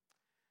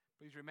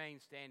Please remain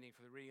standing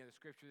for the reading of the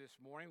scripture this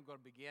morning. We're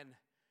going to begin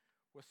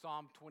with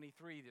Psalm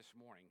 23 this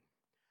morning.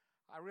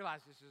 I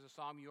realize this is a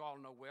psalm you all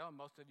know well,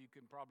 and most of you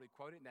can probably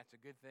quote it, and that's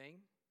a good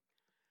thing.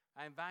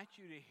 I invite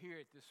you to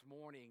hear it this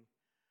morning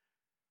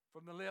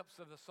from the lips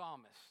of the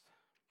psalmist.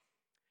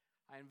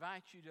 I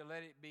invite you to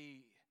let it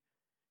be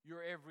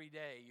your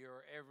everyday,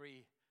 your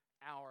every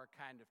hour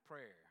kind of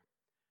prayer.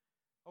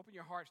 Open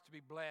your hearts to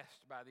be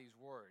blessed by these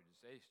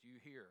words as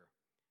you hear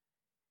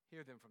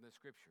them from the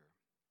scripture.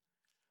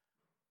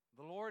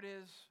 The Lord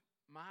is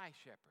my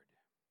shepherd.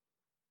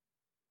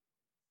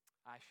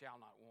 I shall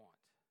not want.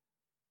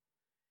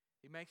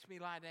 He makes me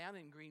lie down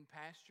in green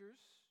pastures.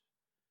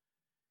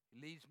 He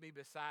leads me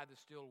beside the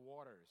still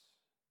waters.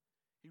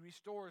 He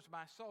restores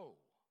my soul.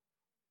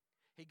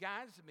 He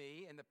guides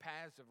me in the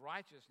paths of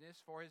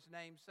righteousness for his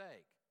name's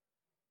sake.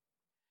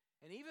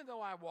 And even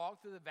though I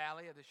walk through the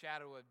valley of the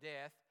shadow of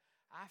death,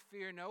 I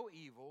fear no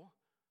evil,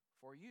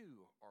 for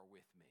you are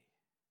with me.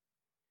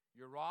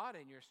 Your rod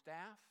and your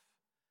staff,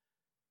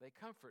 they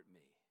comfort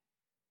me.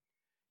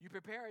 You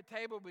prepare a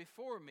table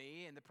before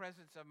me in the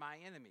presence of my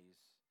enemies.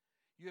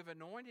 You have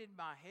anointed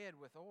my head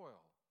with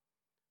oil.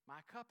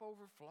 My cup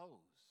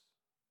overflows.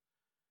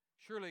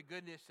 Surely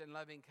goodness and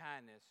loving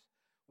kindness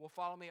will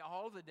follow me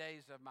all the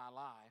days of my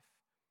life,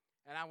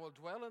 and I will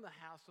dwell in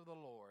the house of the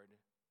Lord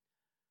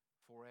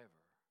forever.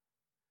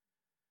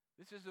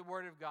 This is the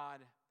word of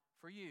God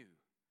for you,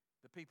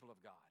 the people of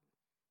God.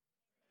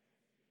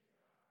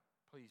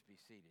 Please be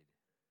seated.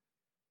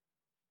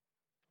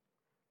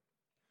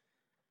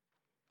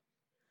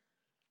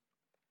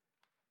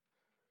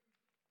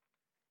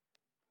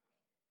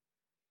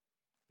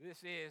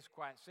 This is,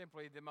 quite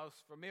simply, the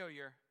most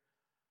familiar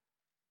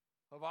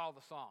of all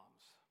the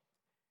Psalms.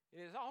 It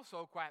is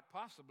also, quite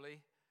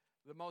possibly,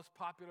 the most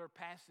popular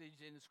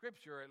passage in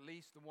Scripture, at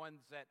least the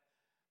one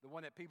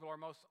that people are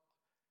most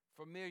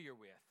familiar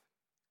with.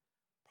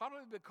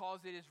 Probably because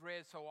it is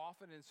read so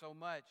often and so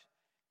much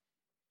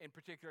in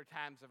particular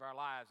times of our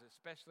lives,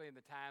 especially in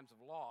the times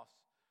of loss,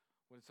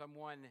 when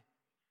someone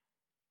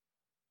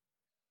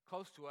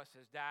close to us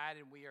has died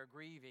and we are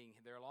grieving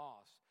their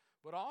loss.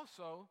 But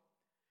also,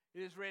 it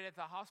is read at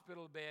the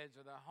hospital beds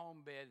or the home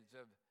beds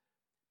of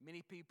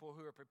many people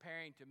who are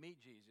preparing to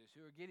meet Jesus,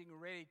 who are getting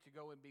ready to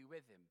go and be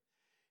with him.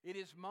 It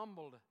is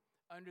mumbled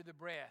under the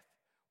breath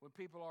when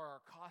people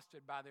are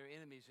accosted by their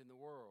enemies in the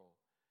world.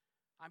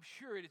 I'm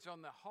sure it is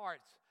on the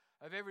hearts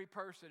of every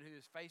person who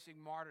is facing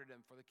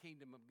martyrdom for the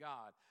kingdom of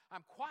God.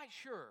 I'm quite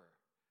sure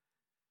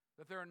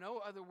that there are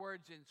no other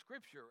words in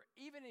Scripture,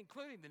 even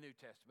including the New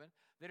Testament,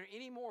 that are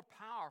any more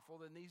powerful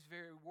than these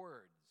very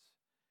words.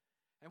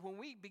 And when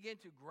we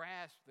begin to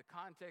grasp the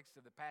context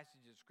of the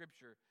passage of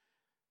Scripture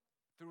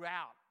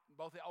throughout,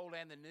 both the Old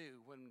and the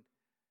New, when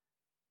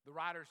the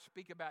writers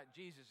speak about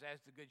Jesus as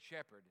the Good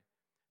Shepherd,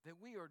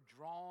 that we are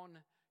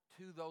drawn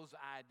to those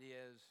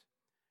ideas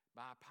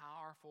by a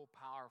powerful,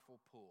 powerful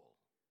pull,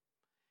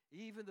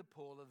 even the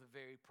pull of the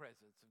very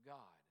presence of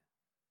God.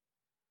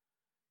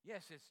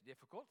 Yes, it's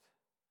difficult.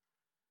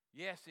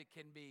 Yes, it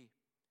can be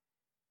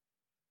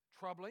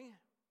troubling.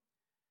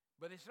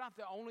 But it's not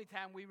the only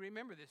time we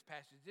remember this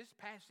passage. This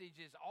passage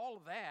is all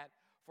of that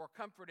for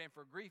comfort and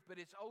for grief, but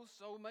it's oh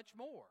so much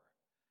more.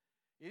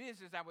 It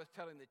is, as I was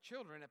telling the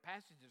children, a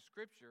passage of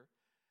Scripture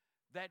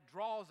that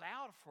draws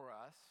out for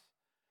us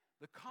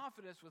the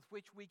confidence with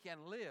which we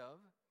can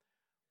live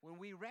when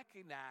we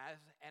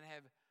recognize and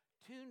have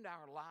tuned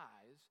our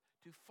lives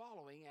to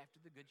following after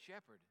the Good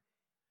Shepherd.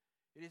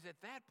 It is at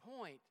that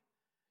point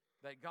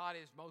that God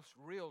is most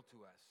real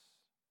to us.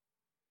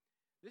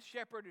 This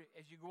shepherd,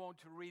 as you go on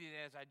to read it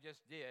as I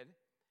just did,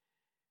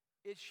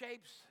 it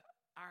shapes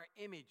our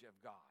image of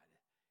God.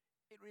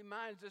 It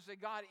reminds us that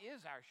God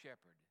is our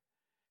shepherd.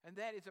 And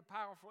that is a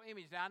powerful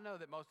image. Now, I know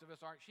that most of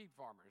us aren't sheep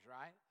farmers,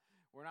 right?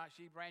 We're not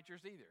sheep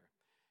ranchers either.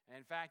 And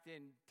in fact,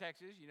 in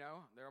Texas,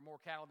 there are more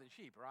cattle than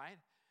sheep, right?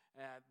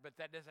 But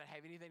that doesn't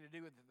have anything to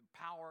do with the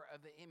power of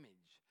the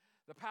image.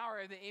 The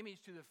power of the image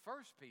to the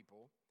first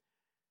people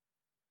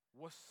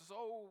was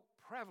so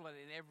prevalent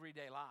in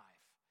everyday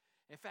life.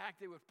 In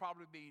fact, it was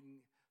probably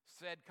being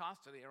said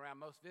constantly around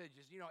most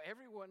villages,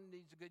 everyone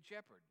needs a good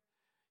shepherd.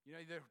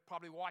 They're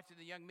probably watching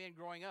the young men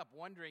growing up,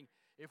 wondering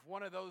if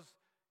one of those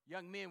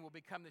young men will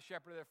become the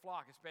shepherd of their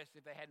flock,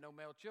 especially if they had no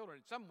male children.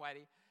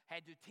 Somebody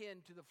had to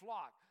tend to the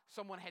flock.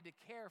 Someone had to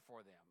care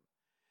for them.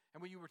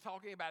 And when you were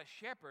talking about a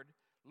shepherd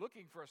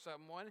looking for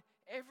someone,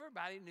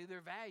 everybody knew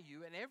their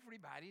value and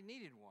everybody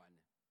needed one.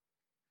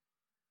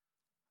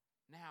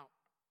 Now,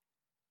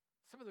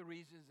 some of the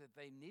reasons that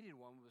they needed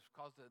one was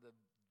because of the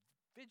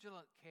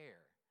vigilant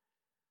care,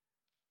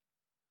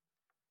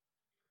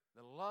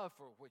 the love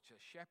for which a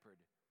shepherd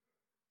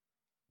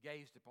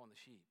gazed upon the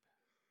sheep.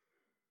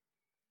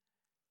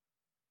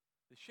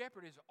 The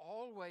shepherd is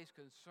always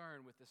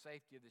concerned with the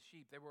safety of the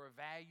sheep. They were a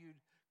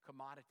valued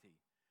commodity.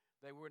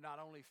 They were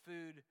not only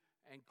food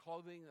and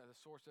clothing,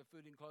 the source of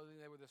food and clothing,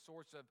 they were the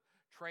source of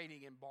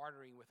trading and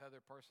bartering with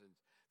other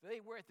persons. They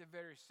were at the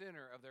very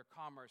center of their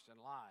commerce and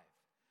life.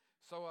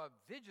 So a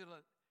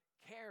vigilant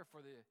care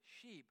for the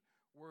sheep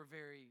was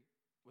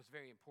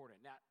very important.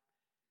 Now,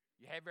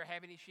 You ever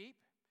have any sheep?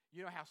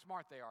 You know how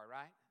smart they are,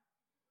 right?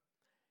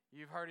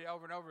 You've heard it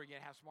over and over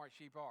again how smart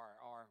sheep are,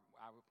 or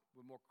I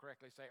would more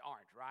correctly say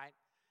aren't, right?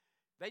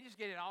 They just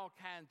get in all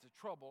kinds of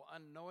trouble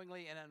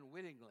unknowingly and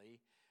unwittingly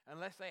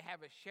unless they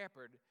have a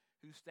shepherd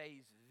who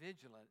stays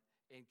vigilant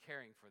in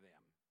caring for them.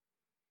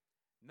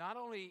 Not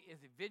only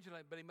is he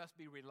vigilant, but he must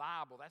be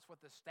reliable. That's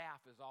what the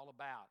staff is all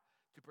about,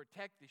 to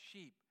protect the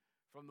sheep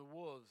from the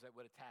wolves that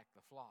would attack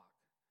the flock.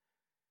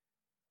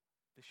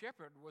 The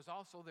shepherd was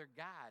also their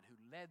guide who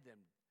led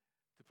them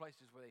to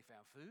places where they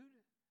found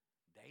food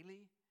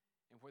daily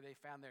and where they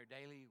found their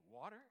daily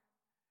water.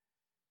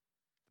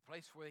 The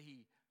place where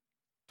he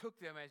took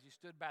them as he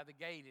stood by the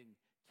gate and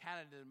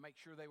counted them to make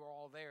sure they were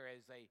all there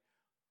as they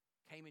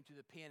came into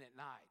the pen at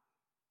night.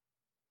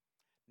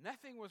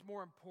 Nothing was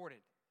more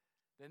important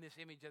than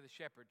this image of the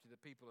shepherd to the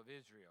people of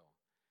Israel.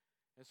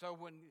 And so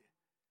when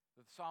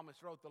the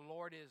psalmist wrote, "The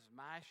Lord is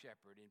my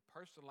shepherd," and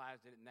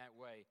personalized it in that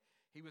way,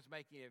 he was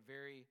making a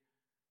very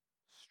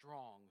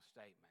strong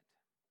statement.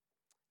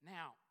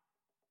 Now,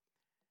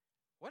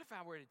 what if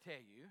I were to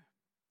tell you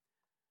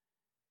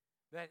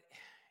that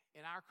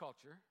in our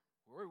culture,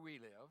 where we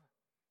live,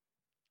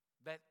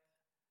 that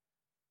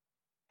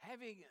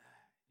having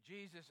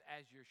Jesus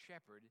as your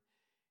shepherd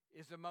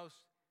is the most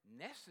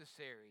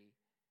necessary,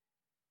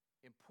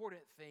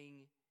 important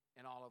thing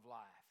in all of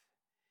life?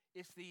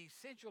 It's the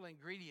essential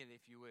ingredient,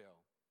 if you will.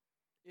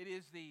 It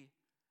is the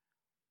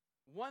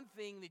one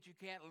thing that you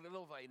can't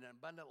live an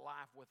abundant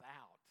life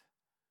without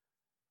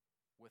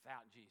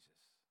Jesus.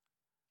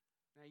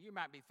 Now, you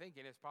might be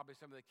thinking, as probably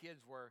some of the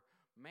kids were,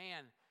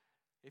 man,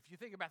 if you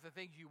think about the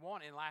things you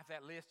want in life,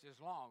 that list is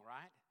long,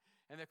 right?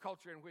 And the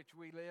culture in which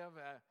we live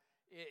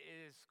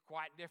is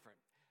quite different.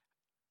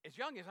 As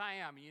young as I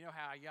am, you know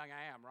how young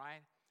I am,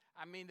 right?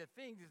 I mean, the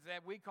things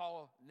that we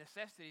call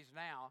necessities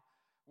now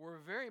were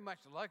very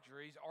much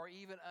luxuries or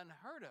even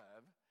unheard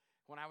of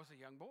when I was a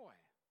young boy.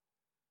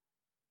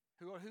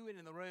 Who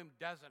in the room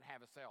doesn't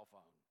have a cell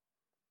phone?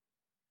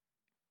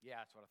 Yeah,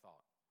 that's what I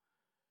thought.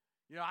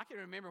 You know, I can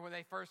remember when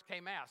they first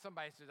came out,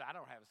 somebody says, "I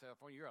don't have a cell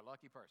phone." You're a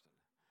lucky person.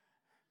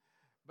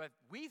 But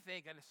we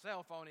think that a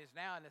cell phone is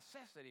now a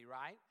necessity,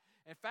 right?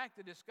 In fact,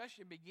 the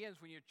discussion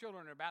begins when your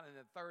children are about in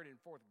the 3rd and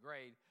 4th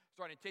grade,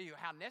 starting to tell you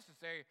how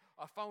necessary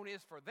a phone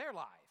is for their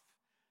life.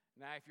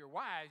 Now, if you're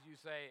wise, you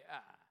say,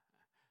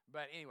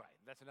 But anyway,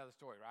 that's another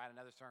story, right?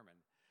 Another sermon.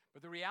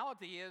 But the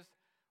reality is,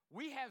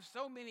 we have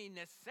so many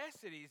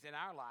necessities in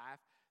our life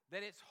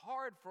that it's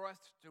hard for us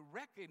to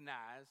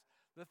recognize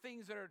the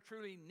things that are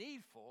truly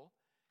needful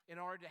in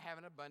order to have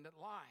an abundant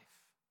life.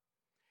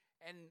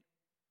 And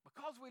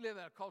because we live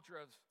in a culture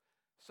of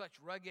such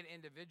rugged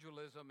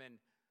individualism and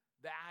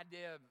the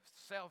idea of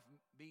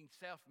being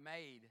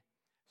self-made,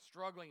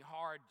 struggling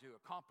hard to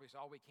accomplish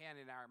all we can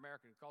in our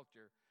American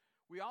culture,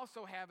 we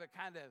also have a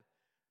kind of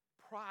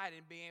pride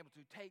in being able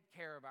to take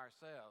care of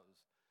ourselves.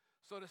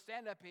 So to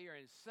stand up here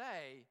and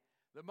say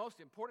the most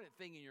important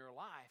thing in your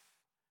life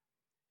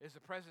is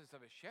the presence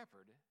of a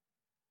shepherd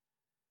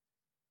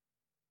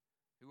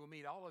who will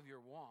meet all of your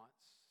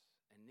wants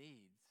and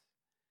needs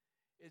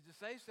is to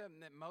say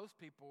something that most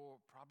people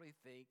probably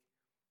think,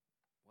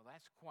 well,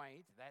 that's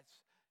quaint,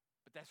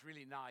 but that's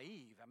really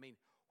naive. I mean,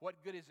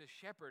 what good is a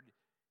shepherd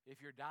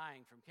if you're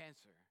dying from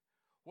cancer?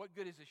 What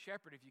good is a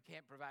shepherd if you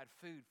can't provide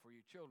food for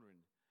your children?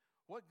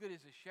 What good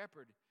is a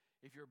shepherd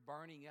if you're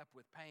burning up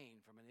with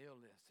pain from an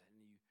illness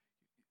and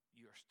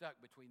you're stuck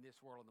between this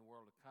world and the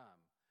world to come?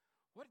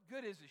 What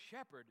good is a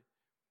shepherd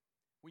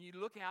when you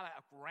look out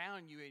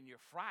around you and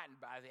you're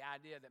frightened by the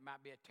idea that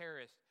might be a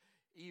terrorist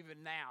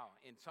even now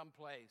in some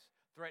place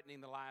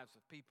threatening the lives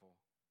of people?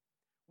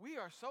 We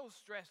are so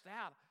stressed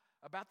out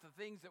about the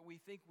things that we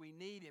think we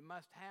need and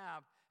must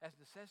have as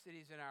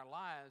necessities in our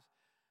lives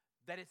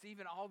that it's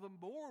even all the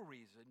more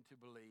reason to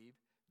believe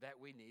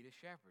that we need a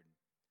shepherd.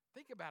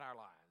 Think about our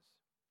lives.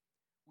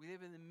 We live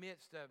in the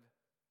midst of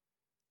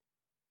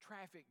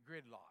traffic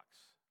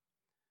gridlocks.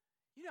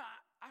 You know,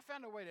 I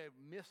found a way to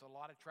miss a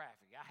lot of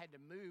traffic. I had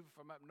to move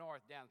from up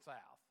north down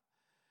south.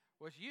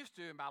 Which used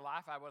to in my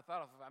life, I would have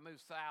thought if I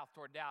moved south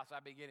toward Dallas,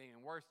 I'd be getting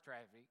in worse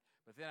traffic.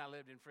 But then I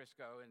lived in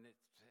Frisco and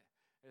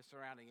its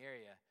surrounding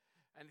area.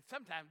 And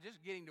sometimes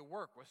just getting to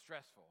work was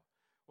stressful.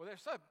 Well,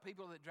 there's some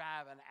people that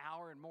drive an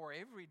hour and more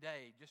every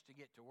day just to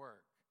get to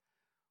work.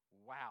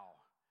 Wow,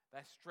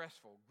 that's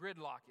stressful.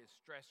 Gridlock is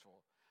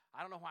stressful.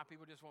 I don't know why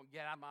people just won't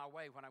get out of my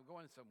way when I'm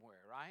going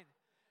somewhere, right?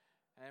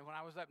 And when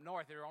I was up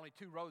north, there were only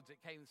 2 roads that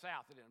came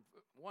south.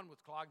 One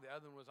was clogged, the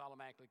other one was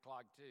automatically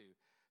clogged too.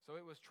 So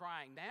it was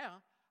trying.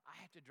 Now, I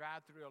have to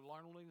drive through a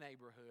lonely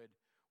neighborhood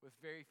with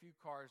very few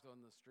cars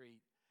on the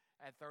street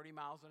at 30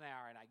 miles an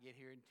hour, and I get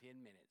here in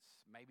 10 minutes,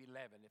 maybe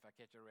 11 if I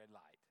catch a red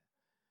light.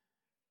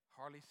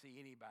 Hardly see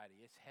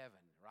anybody. It's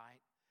heaven, right?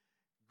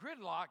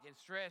 Gridlock and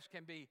stress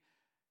can be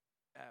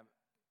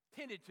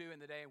tended to in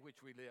the day in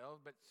which we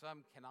live, but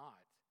some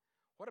cannot.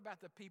 What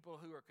about the people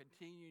who are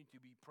continuing to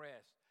be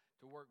pressed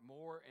to work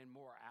more and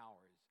more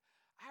hours?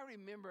 I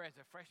remember as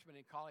a freshman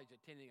in college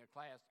attending a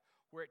class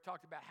where it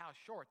talked about how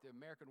short the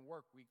American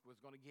work week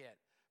was going to get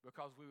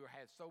because we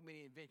had so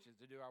many inventions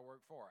to do our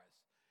work for us.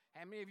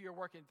 How many of you are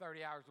working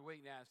 30 hours a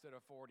week now instead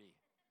of 40?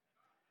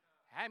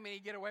 How many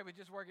get away with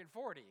just working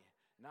 40?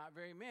 Not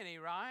very many,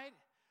 right?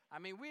 I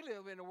mean, we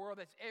live in a world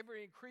that's ever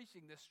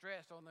increasing the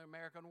stress on the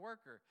American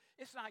worker.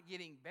 It's not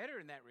getting better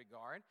in that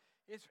regard.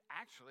 It's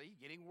actually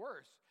getting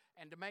worse.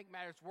 And to make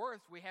matters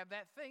worse, we have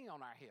that thing on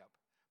our hip.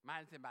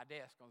 Mine's in my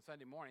desk on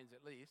Sunday mornings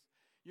at least.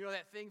 You know,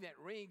 that thing that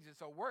rings, and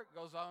so work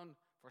goes on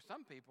for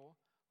some people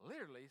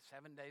literally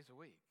 7 days a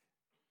week.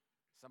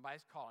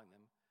 Somebody's calling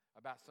them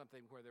about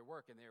something where they're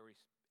working, they're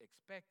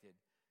expected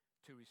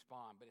to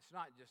respond. But it's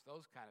not just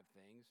those kind of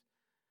things.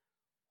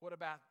 What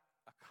about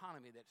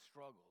economy that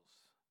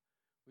struggles?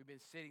 We've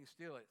been sitting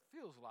still, it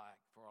feels like,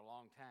 for a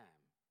long time.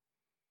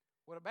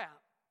 What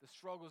about the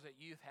struggles that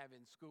youth have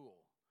in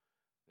school?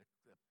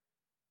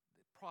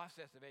 The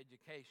process of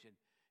education,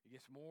 it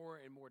gets more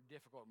and more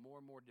difficult,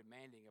 more and more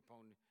demanding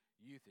upon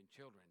youth and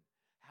children.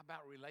 How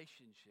about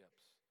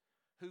relationships?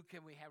 Who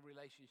can we have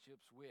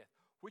relationships with?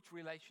 Which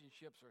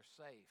relationships are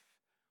safe?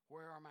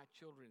 Where are my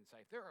children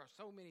safe? There are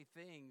so many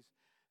things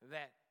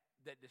that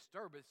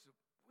disturb us.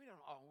 We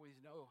don't always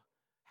know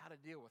how to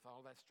deal with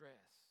all that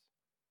stress.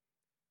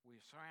 We're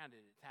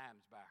surrounded at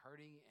times by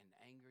hurting and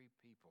angry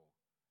people.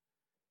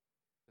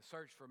 The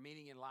search for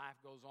meaning in life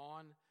goes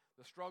on.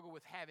 The struggle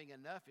with having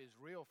enough is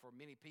real for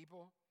many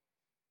people.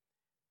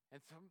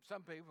 And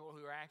some people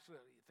who are actually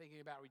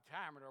thinking about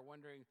retirement are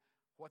wondering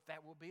what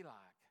that will be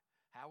like.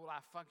 How will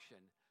I function?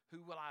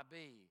 Who will I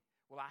be?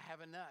 Will I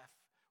have enough?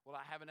 Will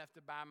I have enough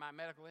to buy my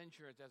medical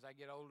insurance as I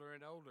get older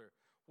and older?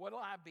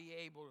 Will I be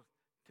able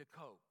to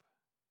cope?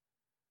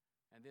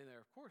 And then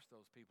there are, of course,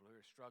 those people who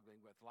are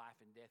struggling with life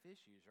and death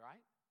issues,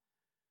 right?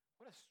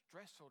 What a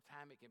stressful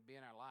time it can be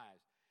in our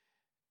lives.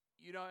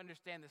 You don't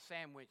understand the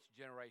sandwich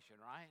generation,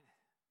 right?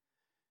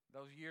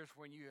 Those years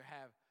when you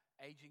have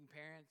aging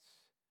parents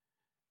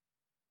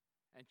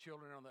and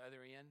children on the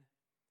other end,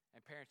 and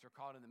parents are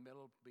caught in the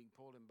middle, being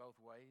pulled in both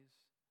ways.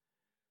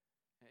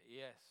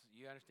 Yes,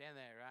 you understand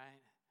that,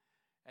 right?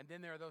 And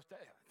then there are those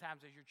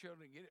times as your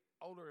children get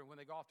older and when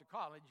they go off to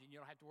college and you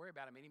don't have to worry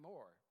about them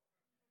anymore.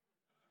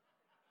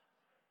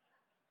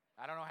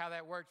 I don't know how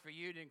that worked for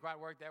you. It didn't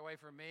quite work that way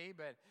for me,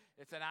 but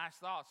it's a nice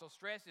thought. So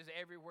stress is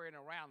everywhere and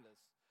around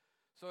us.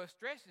 So if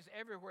stress is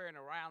everywhere and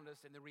around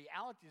us and the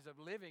realities of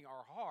living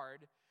are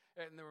hard,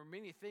 and there are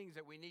many things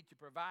that we need to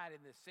provide in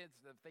the sense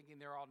of thinking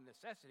they're all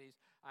necessities,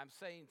 I'm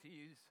saying to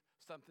you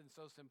something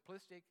so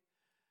simplistic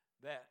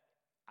that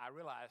I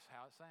realize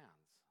how it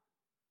sounds.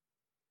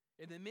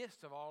 In the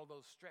midst of all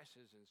those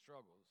stresses and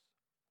struggles,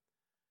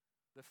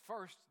 the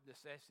first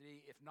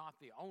necessity, if not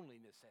the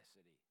only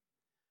necessity,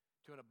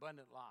 to an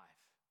abundant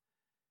life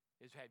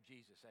is to have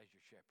Jesus as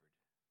your shepherd.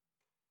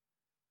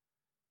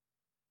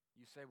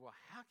 You say, well,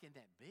 how can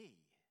that be?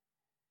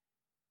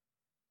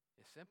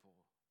 It's simple.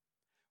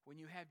 When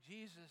you have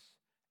Jesus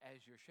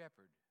as your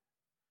shepherd,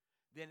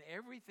 then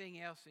everything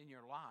else in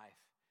your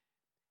life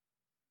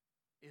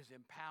is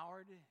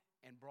empowered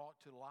and brought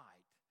to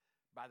light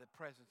by the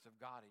presence of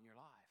God in your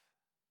life.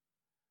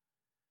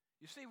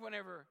 You see,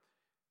 whenever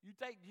you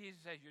take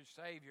Jesus as your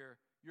Savior,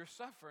 your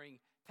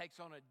suffering takes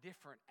on a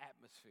different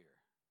atmosphere.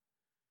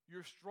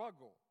 Your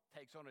struggle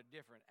takes on a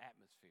different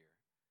atmosphere.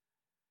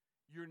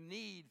 Your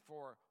need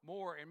for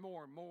more and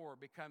more and more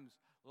becomes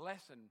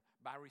lessened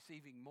by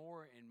receiving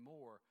more and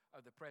more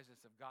of the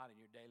presence of God in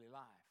your daily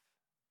life.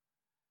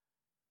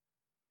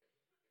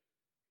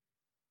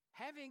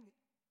 Having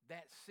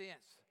that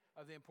sense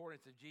of the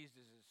importance of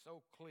Jesus is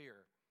so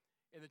clear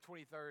in the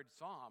 23rd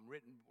Psalm,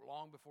 written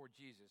long before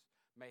Jesus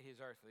made his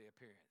earthly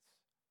appearance.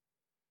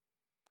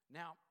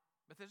 Now,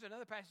 but there's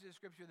another passage of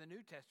Scripture in the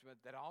New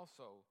Testament that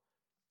also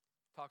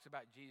talks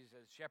about Jesus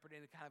as shepherd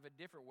in a kind of a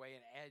different way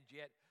and adds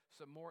yet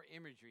some more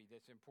imagery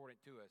that's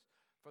important to us.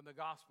 From the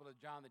Gospel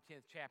of John, the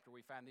 10th chapter,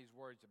 we find these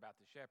words about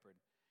the shepherd.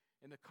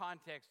 In the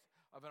context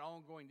of an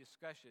ongoing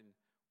discussion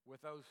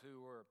with those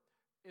who were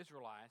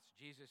Israelites,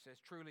 Jesus says,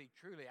 "Truly,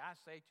 truly, I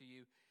say to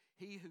you,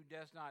 he who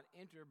does not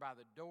enter by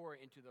the door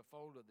into the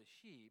fold of the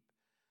sheep,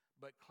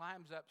 but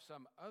climbs up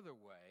some other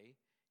way,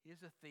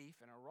 is a thief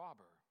and a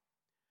robber.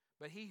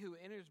 But he who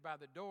enters by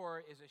the door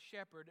is a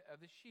shepherd of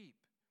the sheep.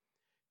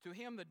 To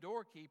him the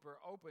doorkeeper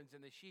opens,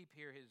 and the sheep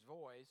hear his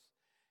voice,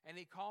 and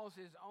he calls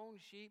his own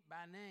sheep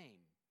by name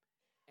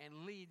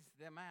and leads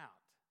them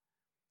out.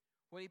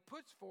 When he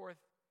puts forth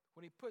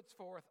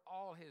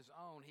all his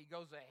own, he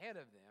goes ahead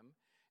of them,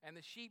 and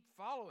the sheep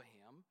follow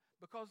him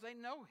because they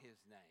know his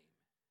name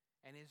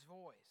and his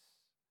voice.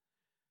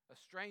 A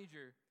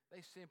stranger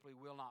they simply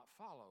will not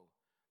follow,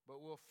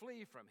 but will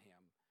flee from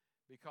him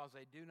because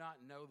they do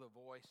not know the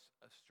voice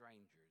of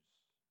strangers."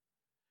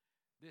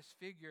 This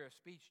figure of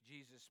speech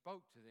Jesus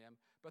spoke to them,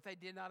 but they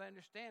did not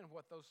understand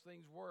what those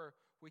things were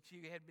which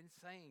he had been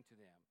saying to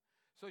them.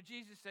 So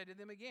Jesus said to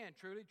them again,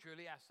 "Truly,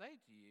 truly, I say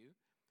to you,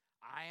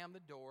 I am the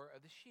door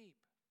of the sheep.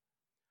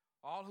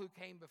 All who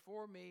came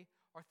before me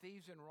are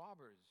thieves and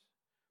robbers,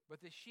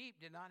 but the sheep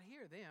did not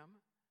hear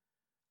them.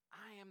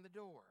 I am the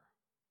door.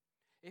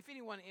 If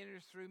anyone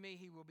enters through me,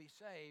 he will be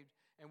saved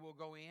and will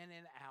go in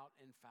and out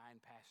and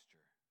find pasture."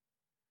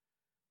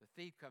 The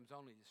thief comes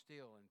only to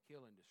steal and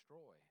kill and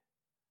destroy.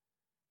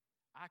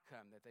 I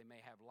come that they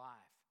may have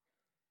life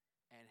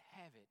and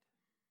have it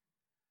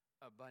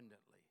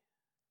abundantly.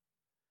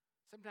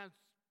 Sometimes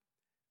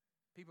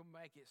people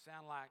make it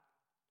sound like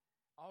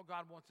all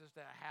God wants us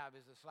to have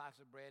is a slice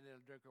of bread and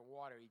a drink of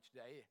water each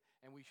day,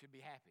 and we should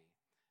be happy.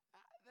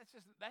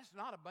 That's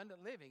not abundant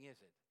living, is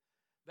it?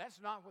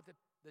 That's not what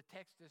the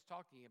text is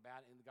talking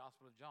about in the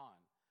Gospel of John.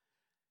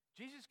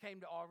 Jesus came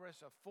to offer us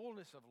a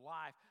fullness of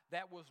life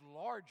that was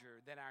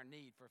larger than our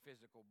need for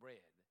physical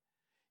bread.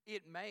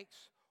 It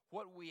makes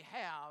what we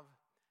have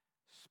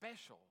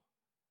special.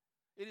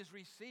 It is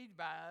received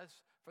by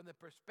us from the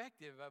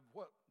perspective of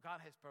what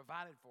God has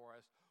provided for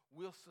us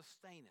will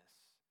sustain us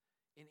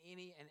in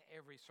any and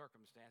every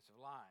circumstance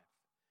of life.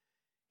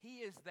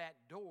 He is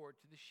that door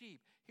to the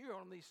sheep. Here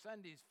on these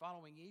Sundays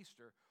following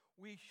Easter,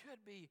 we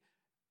should be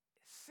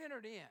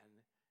centered in,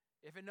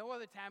 if in no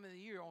other time of the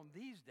year, on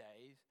these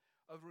days,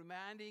 of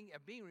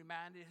being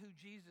reminded who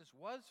Jesus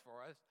was for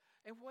us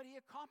and what he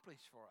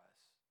accomplished for us.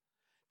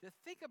 To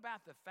think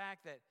about the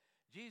fact that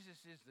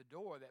Jesus is the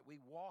door that we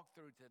walk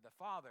through to the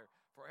Father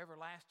for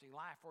everlasting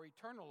life, for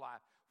eternal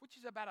life, which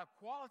is about a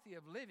quality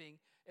of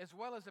living as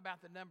well as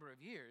about the number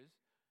of years,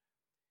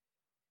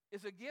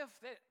 is a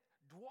gift that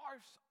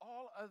dwarfs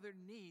all other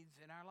needs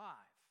in our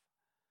life.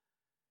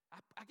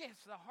 I guess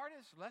the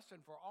hardest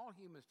lesson for all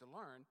humans to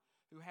learn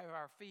who have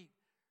our feet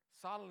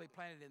solidly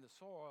planted in the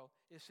soil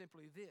is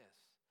simply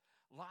this: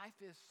 life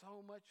is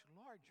so much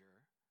larger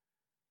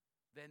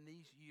than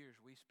these years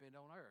we spend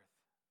on earth.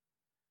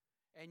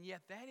 And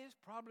yet that is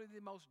probably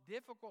the most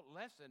difficult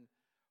lesson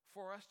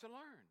for us to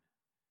learn.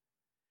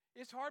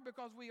 It's hard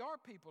because we are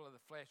people of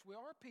the flesh. We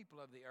are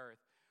people of the earth.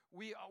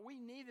 We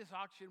need this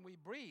oxygen we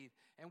breathe,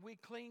 and we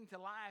cling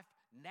to life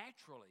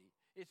naturally.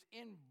 It's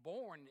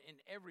inborn in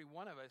every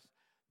one of us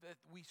that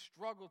we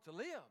struggle to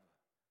live,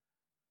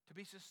 to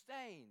be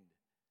sustained.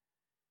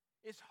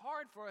 It's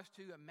hard for us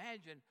to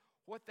imagine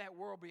what that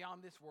world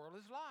beyond this world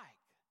is like.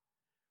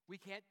 We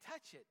can't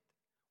touch it.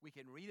 We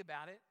can read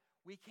about it.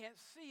 We can't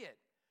see it.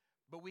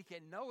 But we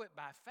can know it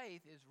by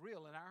faith is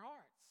real in our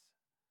hearts.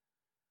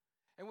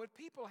 And when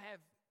people have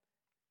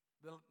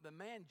the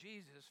man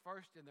Jesus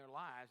first in their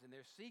lives and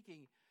they're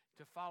seeking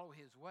to follow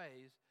his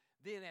ways,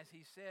 then as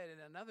he said in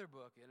another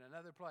book, in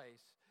another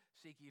place,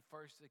 seek ye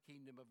first the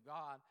kingdom of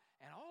God,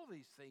 and all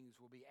these things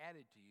will be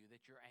added to you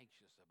that you're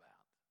anxious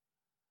about.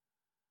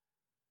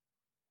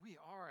 We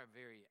are a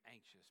very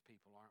anxious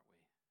people, aren't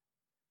we?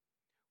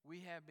 We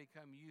have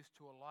become used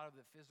to a lot of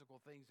the physical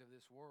things of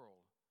this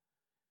world.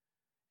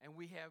 And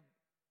we have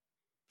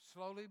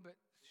slowly but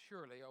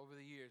surely over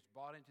the years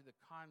bought into the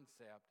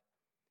concept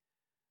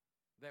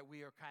that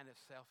we are kind of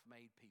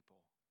self-made people.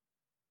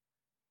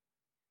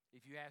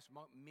 If you ask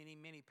many,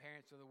 many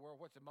parents of the world,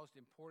 what's the most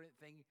important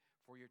thing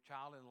for your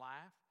child in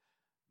life?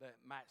 They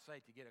might say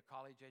to get a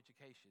college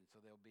education so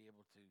they'll be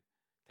able to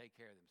take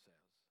care of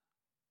themselves.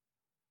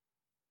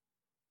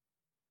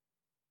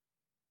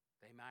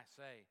 They might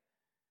say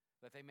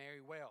that they marry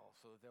well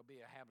so that they'll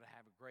be able to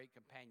have a great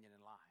companion in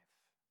life,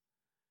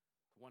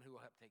 one who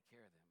will help take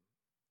care of them.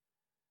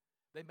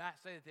 They might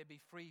say that they'd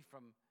be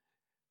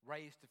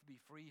raised to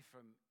be free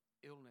from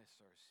illness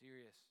or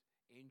serious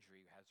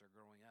injury as they're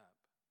growing up.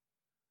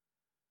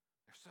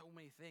 There's so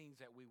many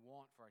things that we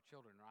want for our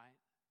children, right?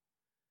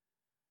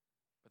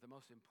 But the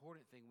most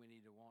important thing we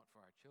need to want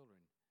for our children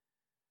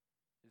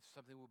is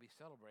something we'll be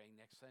celebrating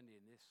next Sunday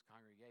in this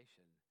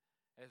congregation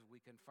as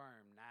we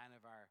confirm 9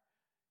 of our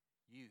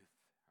youth,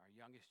 our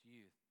youngest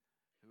youth,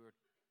 who are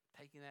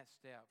taking that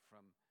step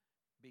from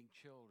being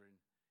children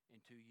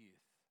into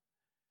youth,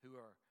 who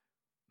are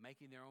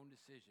making their own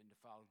decision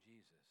to follow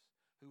Jesus,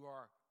 who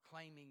are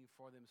claiming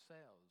for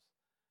themselves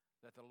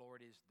that the Lord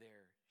is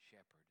their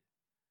shepherd.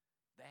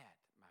 That,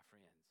 my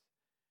friends,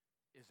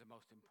 is the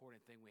most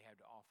important thing we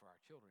have to offer our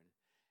children.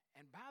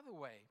 And by the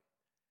way,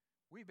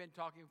 we've been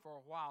talking for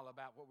a while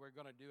about what we're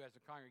going to do as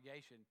a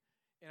congregation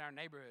in our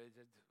neighborhoods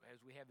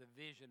as we have the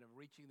vision of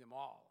reaching them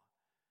all.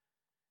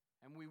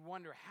 And we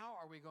wonder, how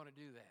are we going to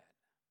do that?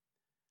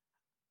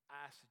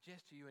 I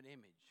suggest to you an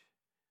image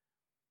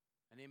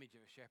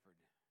of a shepherd.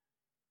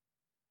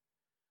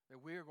 That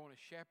we're going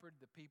to shepherd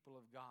the people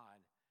of God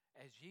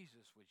as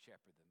Jesus would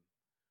shepherd them.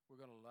 We're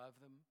going to love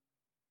them.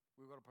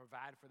 We're going to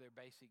provide for their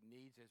basic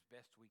needs as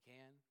best we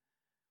can.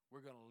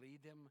 We're going to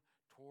lead them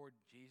toward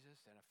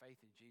Jesus and a faith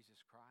in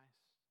Jesus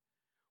Christ.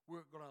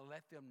 We're going to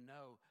let them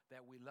know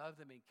that we love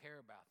them and care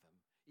about them.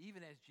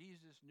 Even as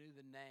Jesus knew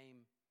the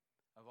name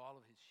of all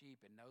of his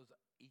sheep and knows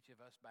each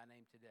of us by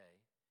name today,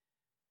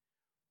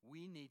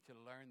 we need to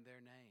learn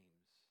their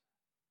names.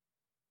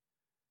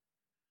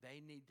 They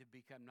need to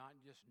become not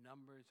just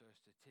numbers or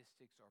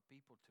statistics or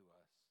people to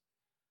us.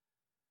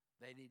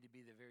 They need to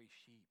be the very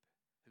sheep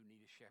who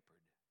need a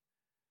shepherd.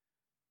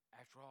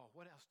 After all,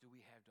 what else do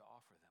we have to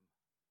offer them?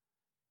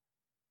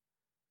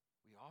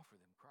 We offer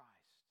them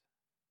Christ.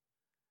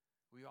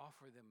 We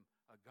offer them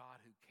a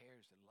God who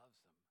cares and loves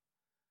them.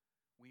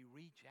 We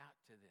reach out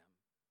to them.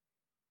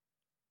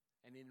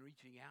 And in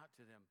reaching out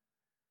to them,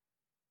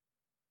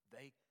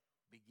 they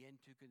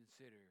begin to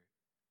consider,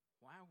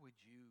 why would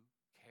you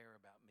care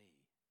about me?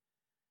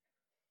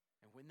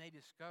 And when they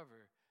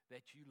discover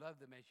that you love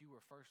them as you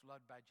were first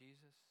loved by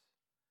Jesus,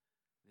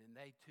 then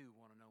they too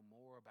want to know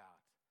more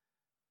about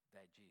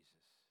that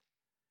Jesus.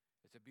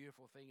 It's a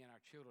beautiful thing in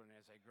our children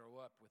as they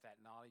grow up with that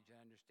knowledge and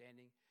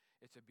understanding.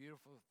 It's a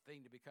beautiful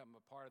thing to become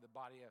a part of the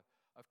body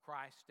of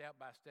Christ step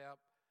by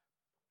step,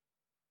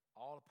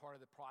 all a part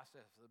of the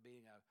process of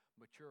being a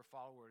mature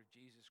follower of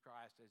Jesus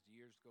Christ as the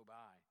years go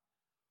by.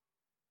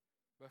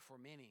 But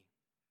for many,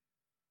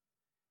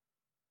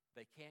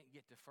 they can't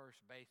get to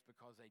first base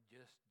because they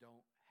just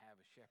don't have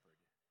a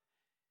shepherd.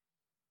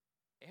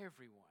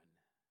 Everyone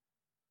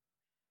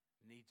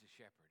needs a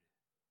shepherd.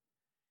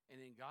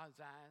 And in God's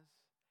eyes,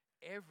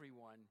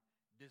 everyone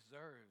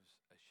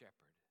deserves a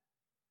shepherd.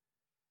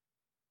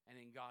 And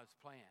in God's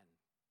plan,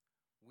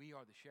 we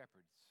are the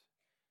shepherds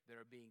that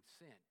are being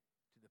sent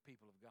to the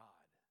people of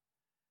God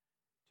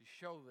to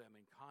show them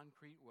in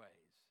concrete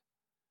ways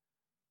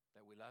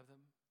that we love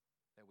them,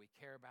 that we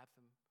care about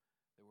them,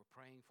 that we're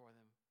praying for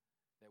them,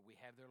 that we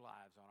have their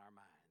lives on our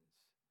minds.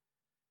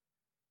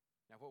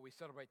 Now, what we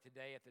celebrate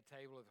today at the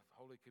table of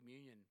Holy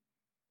Communion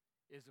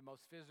is the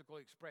most physical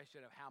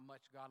expression of how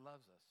much God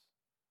loves us.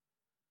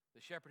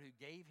 The shepherd who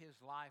gave his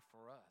life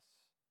for us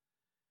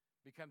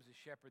becomes the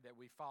shepherd that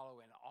we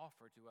follow and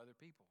offer to other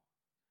people.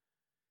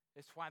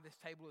 It's why this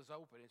table is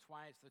open. It's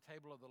why it's the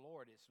table of the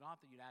Lord. It's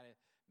not the United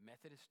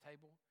Methodist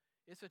table.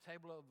 It's a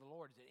table of the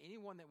Lord. That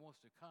anyone that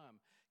wants to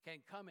come can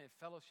come in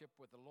fellowship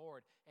with the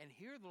Lord and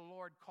hear the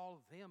Lord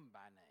call them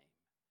by name.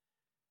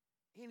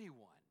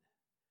 Anyone,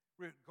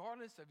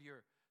 regardless of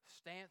your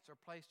stance or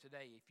place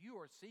today, if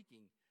you are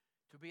seeking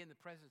to be in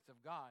the presence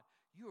of God,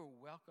 you are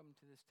welcome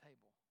to this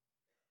table.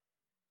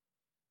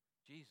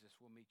 Jesus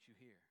will meet you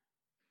here,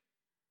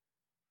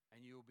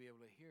 and you will be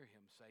able to hear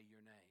him say your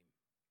name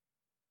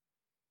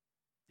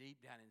deep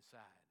down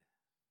inside,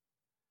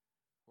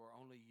 where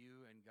only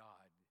you and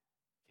God